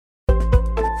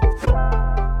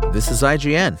This is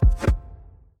IGN.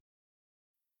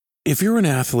 If you're an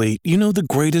athlete, you know the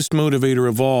greatest motivator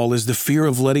of all is the fear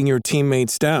of letting your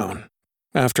teammates down.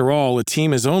 After all, a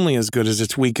team is only as good as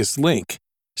its weakest link.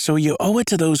 So you owe it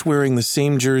to those wearing the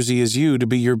same jersey as you to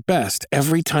be your best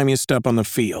every time you step on the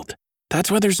field.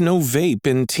 That's why there's no vape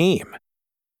in team.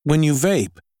 When you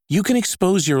vape, you can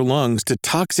expose your lungs to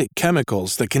toxic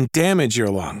chemicals that can damage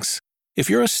your lungs. If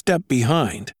you're a step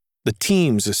behind, the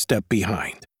team's a step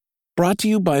behind. Brought to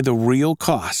you by The Real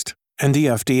Cost and the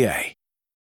FDA.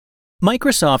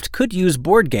 Microsoft could use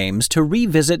board games to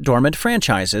revisit dormant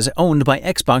franchises owned by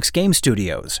Xbox Game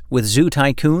Studios, with Zoo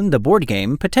Tycoon, the board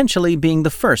game, potentially being the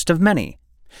first of many.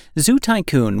 Zoo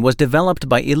Tycoon was developed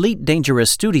by Elite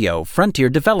Dangerous Studio Frontier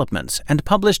Developments and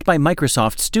published by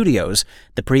Microsoft Studios,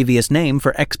 the previous name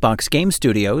for Xbox Game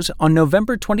Studios, on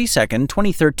November 22,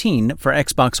 2013 for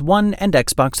Xbox One and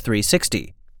Xbox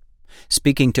 360.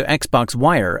 Speaking to Xbox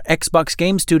Wire, Xbox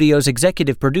Game Studios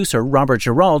executive producer Robert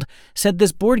Girald said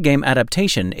this board game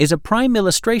adaptation is a prime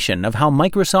illustration of how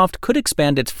Microsoft could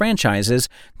expand its franchises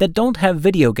that don't have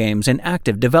video games in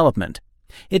active development.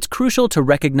 It's crucial to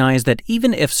recognize that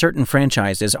even if certain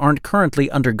franchises aren't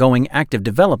currently undergoing active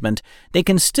development, they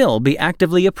can still be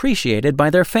actively appreciated by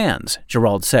their fans,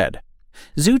 Girald said.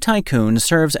 Zoo Tycoon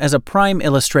serves as a prime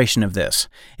illustration of this.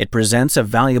 It presents a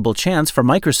valuable chance for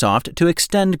Microsoft to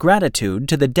extend gratitude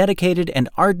to the dedicated and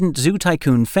ardent Zoo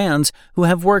Tycoon fans who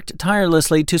have worked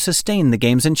tirelessly to sustain the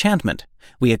game's enchantment.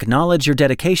 We acknowledge your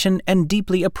dedication and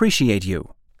deeply appreciate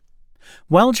you.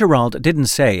 While Girald didn't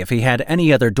say if he had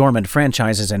any other dormant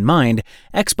franchises in mind,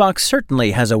 Xbox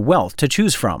certainly has a wealth to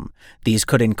choose from. These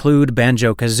could include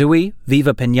Banjo-Kazooie,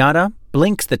 Viva Pinata,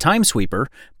 Blinx the Time Sweeper,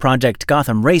 Project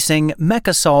Gotham Racing,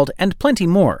 MechAssault, and plenty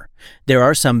more. There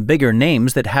are some bigger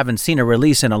names that haven't seen a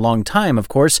release in a long time, of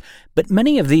course, but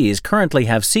many of these currently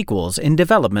have sequels in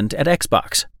development at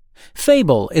Xbox.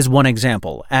 Fable is one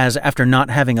example, as after not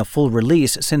having a full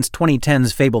release since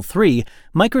 2010's Fable 3,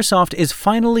 Microsoft is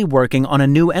finally working on a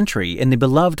new entry in the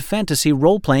beloved fantasy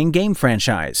role-playing game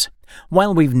franchise.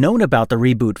 While we've known about the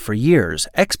reboot for years,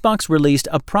 Xbox released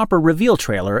a proper reveal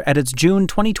trailer at its June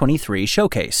 2023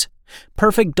 showcase.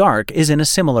 Perfect Dark is in a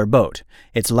similar boat.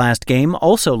 Its last game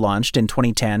also launched in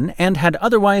 2010 and had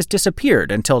otherwise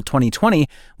disappeared until 2020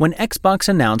 when Xbox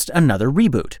announced another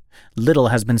reboot. Little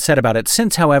has been said about it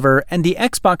since, however, and the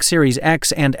Xbox Series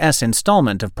X and S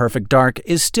installment of Perfect Dark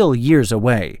is still years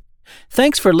away.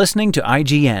 Thanks for listening to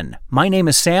IGN. My name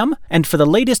is Sam, and for the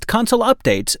latest console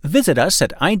updates, visit us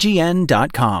at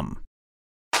IGN.com.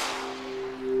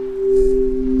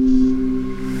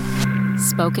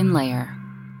 Spoken Layer.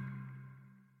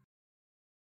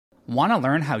 Want to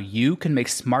learn how you can make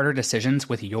smarter decisions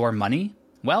with your money?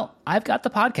 Well, I've got the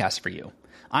podcast for you.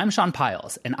 I'm Sean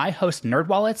Piles, and I host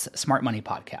NerdWallet's Smart Money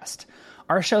Podcast.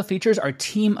 Our show features our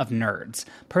team of nerds,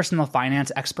 personal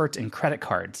finance experts in credit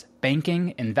cards,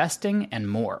 banking, investing, and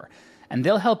more. And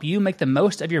they'll help you make the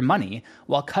most of your money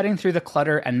while cutting through the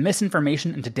clutter and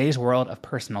misinformation in today's world of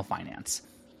personal finance.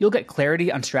 You'll get clarity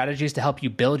on strategies to help you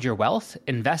build your wealth,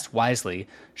 invest wisely,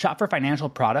 shop for financial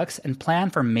products, and plan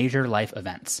for major life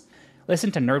events.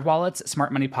 Listen to NerdWallet's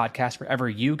Smart Money Podcast wherever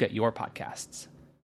you get your podcasts.